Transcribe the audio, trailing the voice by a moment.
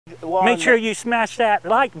make sure you smash that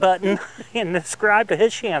like button and subscribe to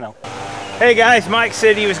his channel. Hey guys, Mike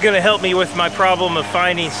said he was going to help me with my problem of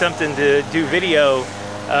finding something to do video,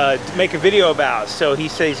 to make a video about. So he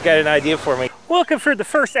said he's got an idea for me. Welcome for the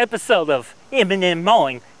first episode of M&M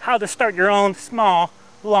Mowing, how to start your own small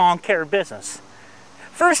lawn care business.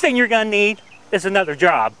 First thing you're going to need is another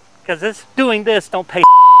job, because doing this don't pay.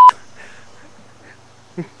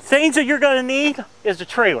 Things that you're going to need is a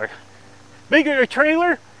trailer. Bigger the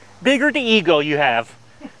trailer, bigger the ego you have.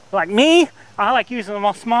 Like me, I like using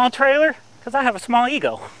a small trailer because I have a small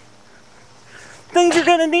ego. Things you're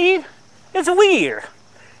going to need is a weed eater.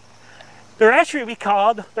 They're actually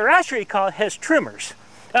called has trimmers.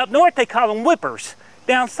 Up north they call them whippers.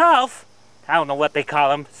 Down south, I don't know what they call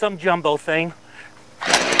them, some jumbo thing.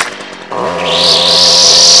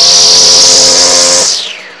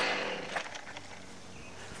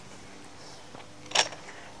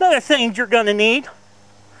 Another thing you're going to need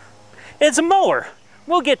is a mower.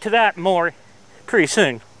 We'll get to that more pretty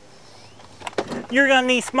soon. You're going to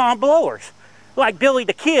need small blowers. Like Billy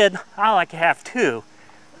the Kid, I like to have two.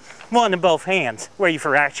 One in both hands, ready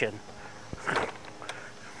for action.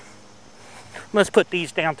 Let's put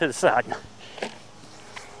these down to the side.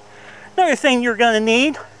 Another thing you're going to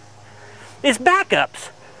need is backups.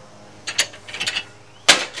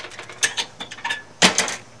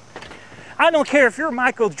 I don't care if you're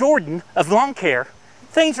Michael Jordan of lawn care,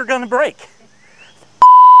 things are going to break.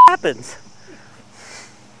 Happens.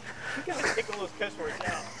 You gotta take all those cuss words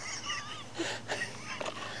out.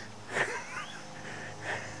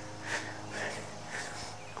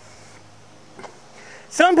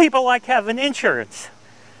 Some people like having insurance.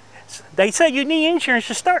 They say you need insurance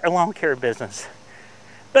to start a lawn care business.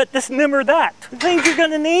 But just remember that. The things you're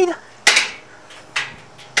going to need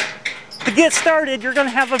to get started, you're going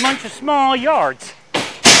to have a bunch of small yards.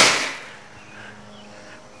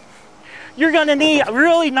 You're going to need a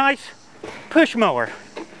really nice push mower.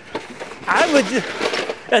 I would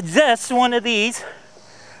adjust one of these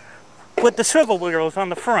with the swivel wheels on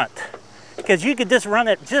the front, because you could just run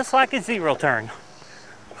it just like a zero turn.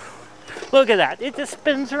 Look at that, it just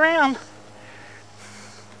spins around.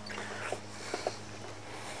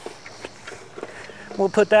 We'll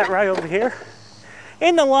put that right over here.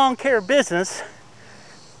 In the lawn care business,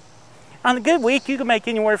 on a good week, you can make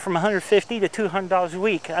anywhere from $150 to $200 a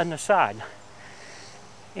week on the side.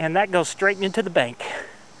 And that goes straight into the bank.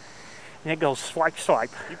 And it goes swipe,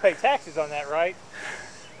 swipe. You pay taxes on that, right?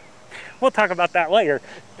 We'll talk about that later.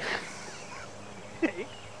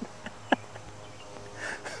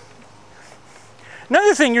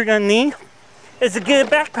 Another thing you're going to need is to get a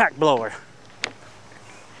backpack blower.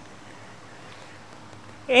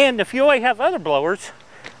 And if you already have other blowers,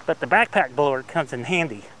 but the backpack blower comes in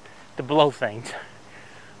handy to blow things.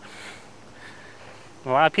 A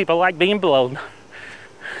lot of people like being blown.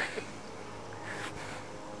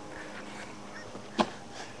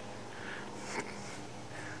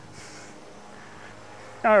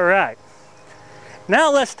 All right.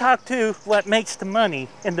 Now let's talk to what makes the money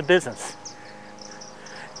in the business.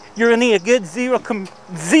 You're going to need a good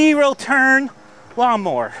zero turn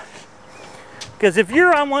lawnmower. Because if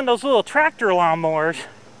you're on one of those little tractor lawnmowers,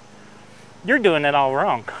 you're doing it all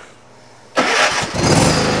wrong.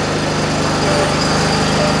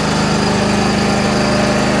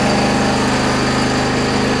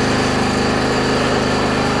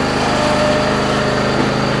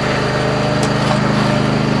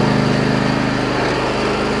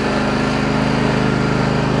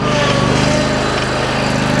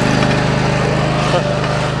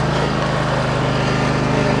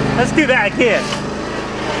 Let's do that again.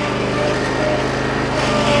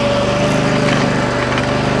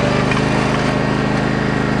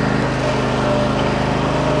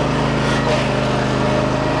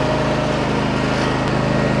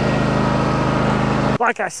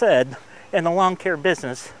 Like I said, in the lawn care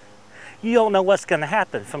business, you don't know what's going to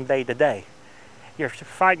happen from day to day. You're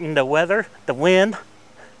fighting the weather, the wind,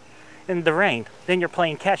 and the rain. Then you're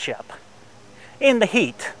playing catch up. In the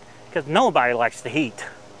heat, because nobody likes the heat.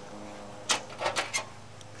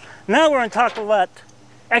 Now we're going to talk about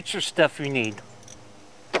extra stuff you need.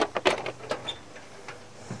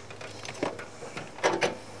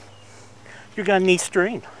 You're going to need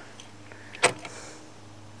string.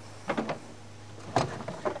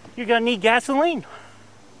 You're going to need gasoline.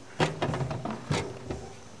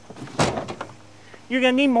 You're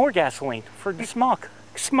going to need more gasoline for the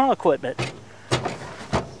small equipment.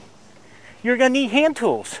 You're going to need hand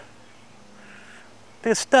tools.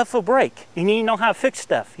 This stuff will break. You need to know how to fix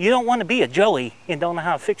stuff. You don't want to be a Joey and don't know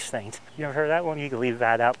how to fix things. You ever heard that one? You can leave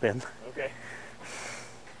that out then. Okay.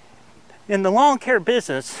 In the lawn care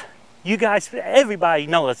business, you guys, everybody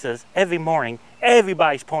knows this. Every morning,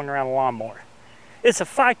 everybody's pulling around a lawnmower. It's a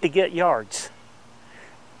fight to get yards.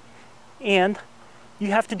 And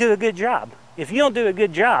you have to do a good job. If you don't do a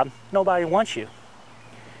good job, nobody wants you.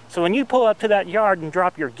 So when you pull up to that yard and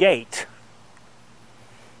drop your gate,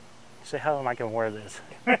 you say, how am I going to wear this?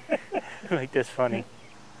 Make this funny.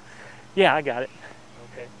 Yeah, I got it.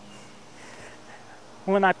 Okay.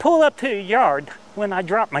 When I pull up to the yard, when I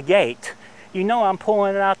drop my gate, you know I'm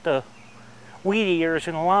pulling out the weed eaters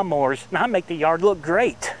and the lawnmowers, and I make the yard look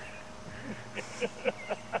great.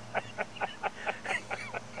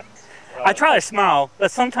 I try to smile,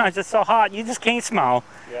 but sometimes it's so hot you just can't smile.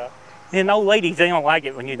 Yeah. And old ladies, they don't like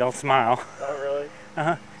it when you don't smile. Oh, really?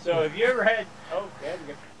 Uh-huh. So have you ever had... Oh, yeah.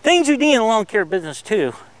 Things you need in the lawn care business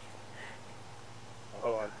too.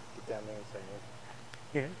 Hold on. Get down there and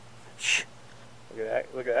say Yeah. Shh. Look at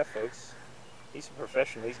that. Look at that, folks. He's a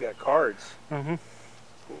professional. He's got cards. Mm-hmm.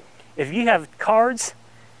 If you have cards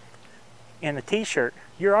and a t-shirt,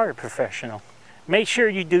 you are a professional. Make sure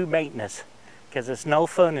you do maintenance, because it's no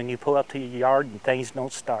fun when you pull up to your yard and things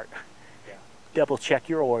don't start. Yeah. Double check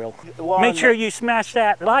your oil. Well, make sure you smash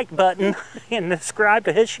that like button and subscribe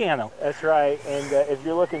to his channel. That's right. And if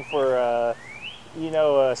you're looking for, you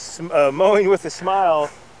know, mowing with a smile,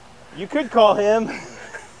 you could call him.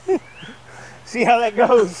 See how that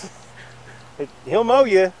goes. He'll mow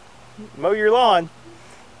you, mow your lawn.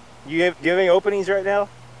 Do you have any openings right now?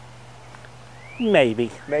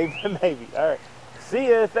 Maybe. Maybe. All right.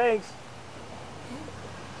 See ya. Thanks.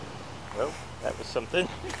 Well, that was something.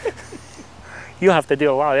 You'll have to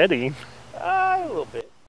do a lot of editing. A little bit.